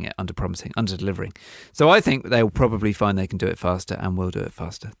underdoing it, under-promising, under-delivering. So I think they'll probably find they can do it faster and will do it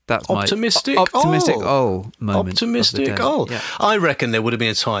faster. That's optimistic my optimistic moment. Optimistic Yeah. I reckon there would have been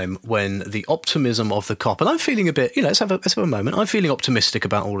a time when the optimism of the COP, and I'm feeling a bit, let's have a moment. I'm feeling optimistic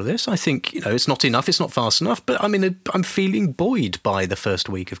about all of this. I think, it's not enough, it's not fast enough, but I mean, I'm feeling buoyed by the first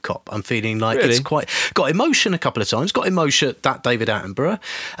week of COP. I'm feeling like it's got emotion a couple of times, got emotion that David Attenborough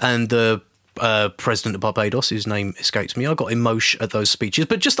and the president of Barbados, whose name escapes me. I got emotion at those speeches,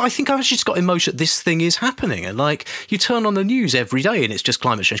 but I think I've actually just got emotion that this thing is happening. And like, you turn on the news every day and it's just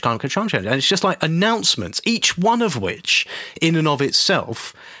climate change, and it's just like announcements, each one of which in and of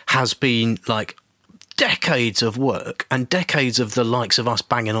itself has been like decades of work and decades of the likes of us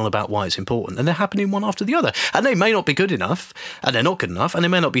banging on about why it's important, and they're happening one after the other. And they may not be good enough, and they're not good enough, and they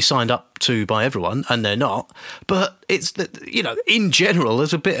may not be signed up to by everyone, and they're not. But it's, in general,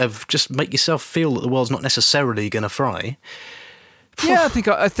 there's a bit of just make yourself feel that the world's not necessarily going to fry. Yeah,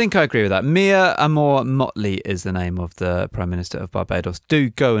 I think I agree with that. Mia Amor Motley is the name of the Prime Minister of Barbados. Do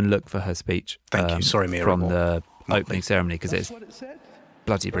go and look for her speech. Thank you. Sorry, Mia from Amor the Motley. Opening ceremony, because it's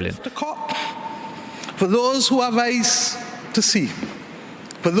bloody brilliant. For those who have eyes to see,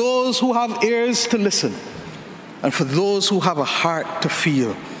 for those who have ears to listen, and for those who have a heart to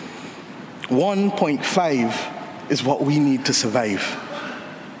feel, 1.5 is what we need to survive.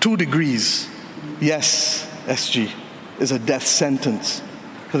 2 degrees, yes, SG, is a death sentence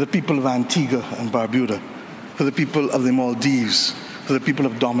for the people of Antigua and Barbuda, for the people of the Maldives, for the people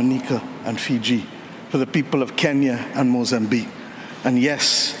of Dominica and Fiji, for the people of Kenya and Mozambique, and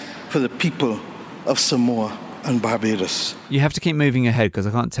yes, for the people of Samoa and Barbados. You have to keep moving your head because I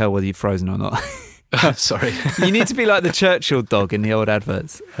can't tell whether you've frozen or not. Sorry. You need to be like the Churchill dog in the old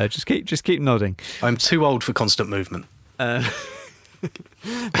adverts. Just keep nodding. I'm too old for constant movement. Well,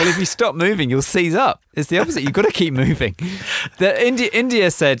 if you stop moving, you'll seize up. It's the opposite. You've got to keep moving.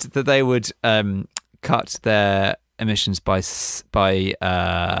 India said that they would cut their emissions by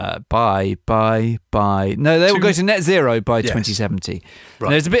no, they will go to net zero by 2070. Right.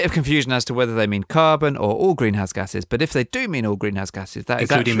 There's a bit of confusion as to whether they mean carbon or all greenhouse gases, but if they do mean all greenhouse gases, that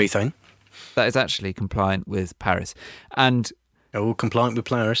including is methane, that is actually compliant with Paris. And all compliant with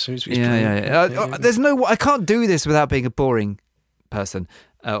Paris. Yeah. There's no. I can't do this without being a boring person,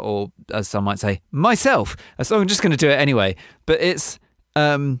 or as some might say, myself. So I'm just going to do it anyway. But it's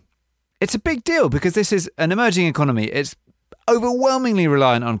a big deal because this is an emerging economy. It's overwhelmingly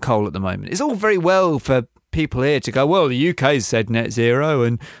reliant on coal at the moment. It's all very well for people here to go, well, the UK's said net zero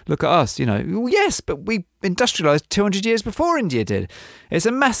and look at us, Well, yes, but we industrialised 200 years before India did. It's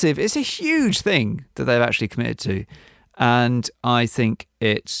a huge thing that they've actually committed to. And I think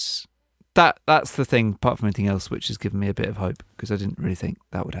it's that's the thing, apart from anything else, which has given me a bit of hope because I didn't really think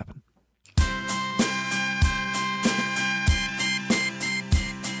that would happen.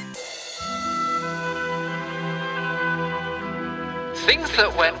 Things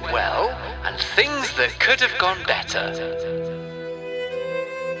that went well and things that could have gone better.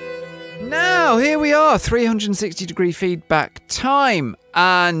 Now, here we are, 360-degree feedback time.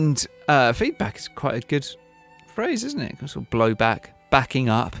 And feedback is quite a good phrase, isn't it? Sort of blowback, backing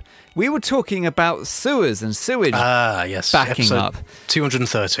up. We were talking about sewers and sewage yes. backing episode up.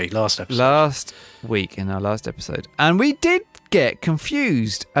 230, last episode. Last week in our last episode. And we did get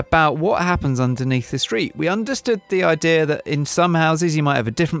confused about what happens underneath the street. We understood the idea that in some houses you might have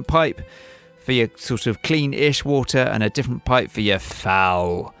a different pipe for your sort of clean-ish water and a different pipe for your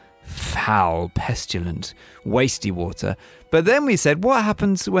foul, pestilent, wasty water. But then we said, what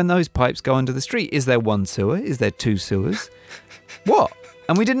happens when those pipes go under the street? Is there one sewer? Is there two sewers? What?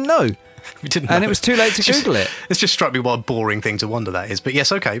 And we didn't know. And it was too late to Google it. It's just struck me what a boring thing to wonder that is. But yes,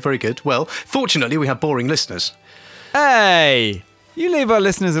 okay, very good. Well, fortunately, we have boring listeners. Hey, you leave our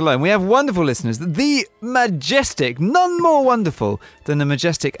listeners alone. We have wonderful listeners. The majestic, none more wonderful than the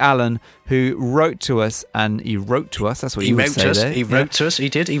majestic Alan, who wrote to us, and he wrote to us. That's what you would say there. He wrote to us. He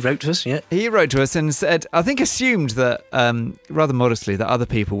did. He wrote to us. Yeah. He wrote to us and said, I think assumed that, rather modestly, that other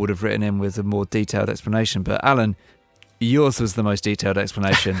people would have written in with a more detailed explanation. But Alan, yours was the most detailed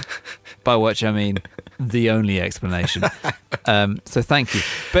explanation, by which I mean the only explanation. So thank you.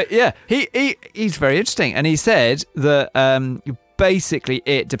 But yeah, he's very interesting. And he said that basically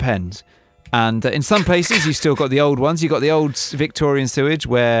it depends. And that in some places you've still got the old ones. You've got the old Victorian sewage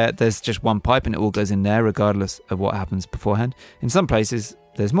where there's just one pipe and it all goes in there regardless of what happens beforehand. In some places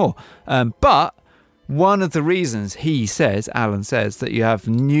there's more. But one of the reasons Alan says, that you have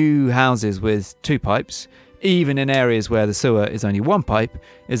new houses with two pipes, even in areas where the sewer is only one pipe,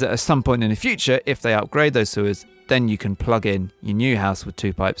 is that at some point in the future, if they upgrade those sewers, then you can plug in your new house with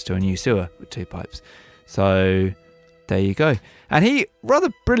two pipes to a new sewer with two pipes. So there you go. And he,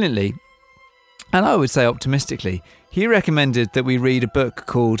 rather brilliantly, and I would say optimistically, he recommended that we read a book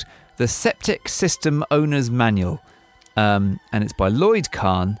called The Septic System Owner's Manual. And it's by Lloyd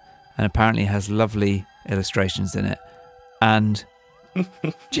Kahn, and apparently has lovely illustrations in it. And do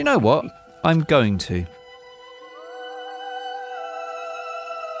you know what? I'm going to.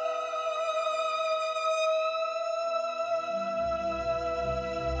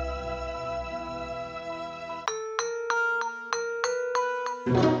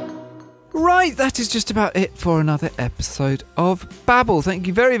 Right, that is just about it for another episode of Babble. Thank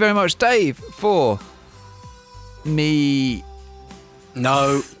you very, very much, Dave, for me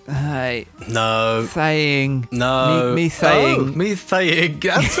No. Hey. No. Saying. No. Me saying. Oh, me saying.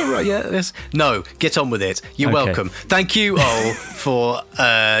 That's all right. Yeah. Yes. No. Get on with it. You're Okay. welcome. Thank you all for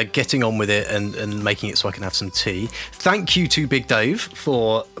getting on with it and making it so I can have some tea. Thank you to Big Dave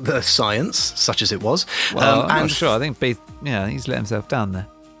for the science, such as it was. Well, I'm and not sure. I think he's let himself down there.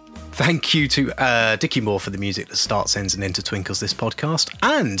 Thank you to Dickie Moore for the music that starts, ends and intertwinkles this podcast,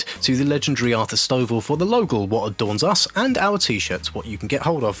 and to the legendary Arthur Stovall for the logo What Adorns Us and our t-shirts, what you can get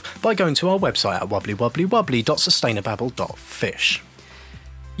hold of by going to our website at wobblywobblywobbly.sustainababble.fish.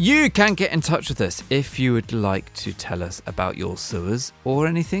 You can get in touch with us if you would like to tell us about your sewers or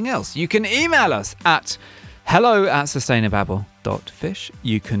anything else. You can email us at hello@sustainababble.fish.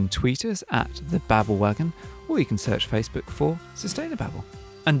 You can tweet us at the Babblewagon, or you can search Facebook for Sustainababble.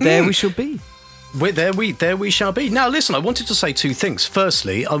 And there we shall be. There we shall be. Now, listen, I wanted to say two things.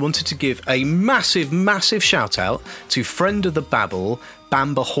 Firstly, I wanted to give a massive, massive shout out to friend of the Babble,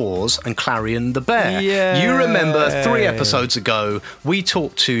 Bamba Hawes and Clarion the Bear. Yay. You remember 3 episodes ago, we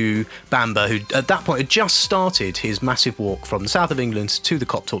talked to Bamba, who at that point had just started his massive walk from the south of England to the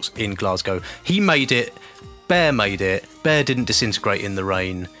Cop Talks in Glasgow. He made it. Bear made it. Bear didn't disintegrate in the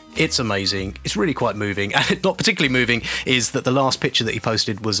rain. It's amazing. It's really quite moving. And not particularly moving is that the last picture that he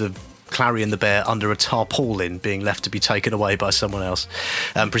posted was of Clarion the Bear under a tarpaulin being left to be taken away by someone else.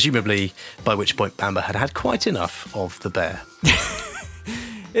 Presumably, by which point Bamba had had quite enough of the bear.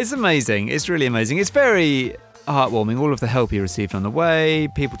 It's amazing. It's really amazing. It's very heartwarming. All of the help he received on the way,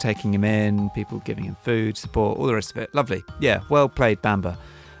 people taking him in, people giving him food, support, all the rest of it. Lovely. Yeah, well played, Bamba.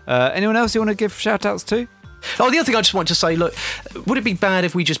 Anyone else you want to give shout-outs to? Oh, the other thing I just want to say, look, would it be bad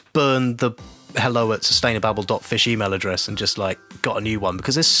if we just burned the hello@sustainababble.fish email address and just got a new one?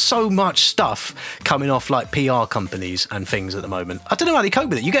 Because there's so much stuff coming off PR companies and things at the moment. I don't know how they cope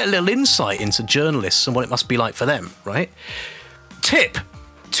with it. You get a little insight into journalists and what it must be like for them, right? Tip.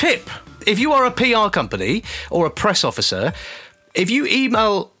 If you are a PR company or a press officer, if you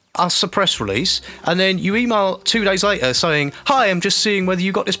email us a press release and then you email 2 days later saying, "Hi, I'm just seeing whether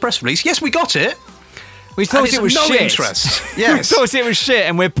you got this press release." Yes, we got it. We thought it was no shit. Interest. Yes. We thought it was shit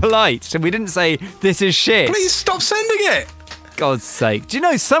and we're polite, so we didn't say this is shit. Please stop sending it. God's sake. Do you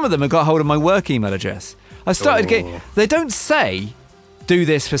know some of them have got hold of my work email address? I started getting... They don't say, do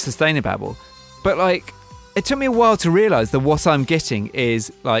this for Sustainababble, but it took me a while to realise that what I'm getting is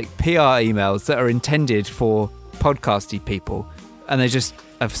PR emails that are intended for podcasty people, and they just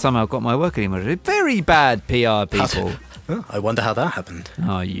have somehow got my work email address. Very bad PR people. Oh, I wonder how that happened.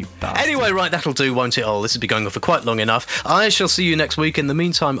 Oh, you bastard. Anyway, right, that'll do, won't it all? This has been going on for quite long enough. I shall see you next week. In the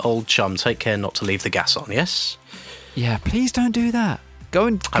meantime, old chum, take care not to leave the gas on, yes? Yeah, please don't do that.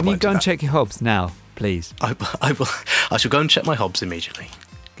 Can you go and check your hobs now, please? I will. I shall go and check my hobs immediately.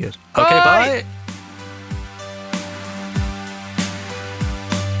 Good. Okay, bye.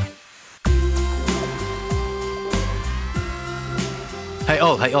 Hey,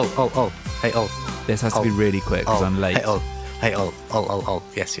 all. This has to be really quick because I'm late. Hey, all.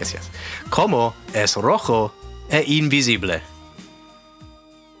 Yes. Como es rojo e invisible?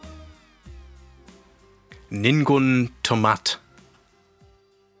 Ningun tomat.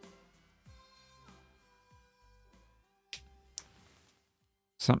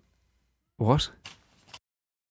 What?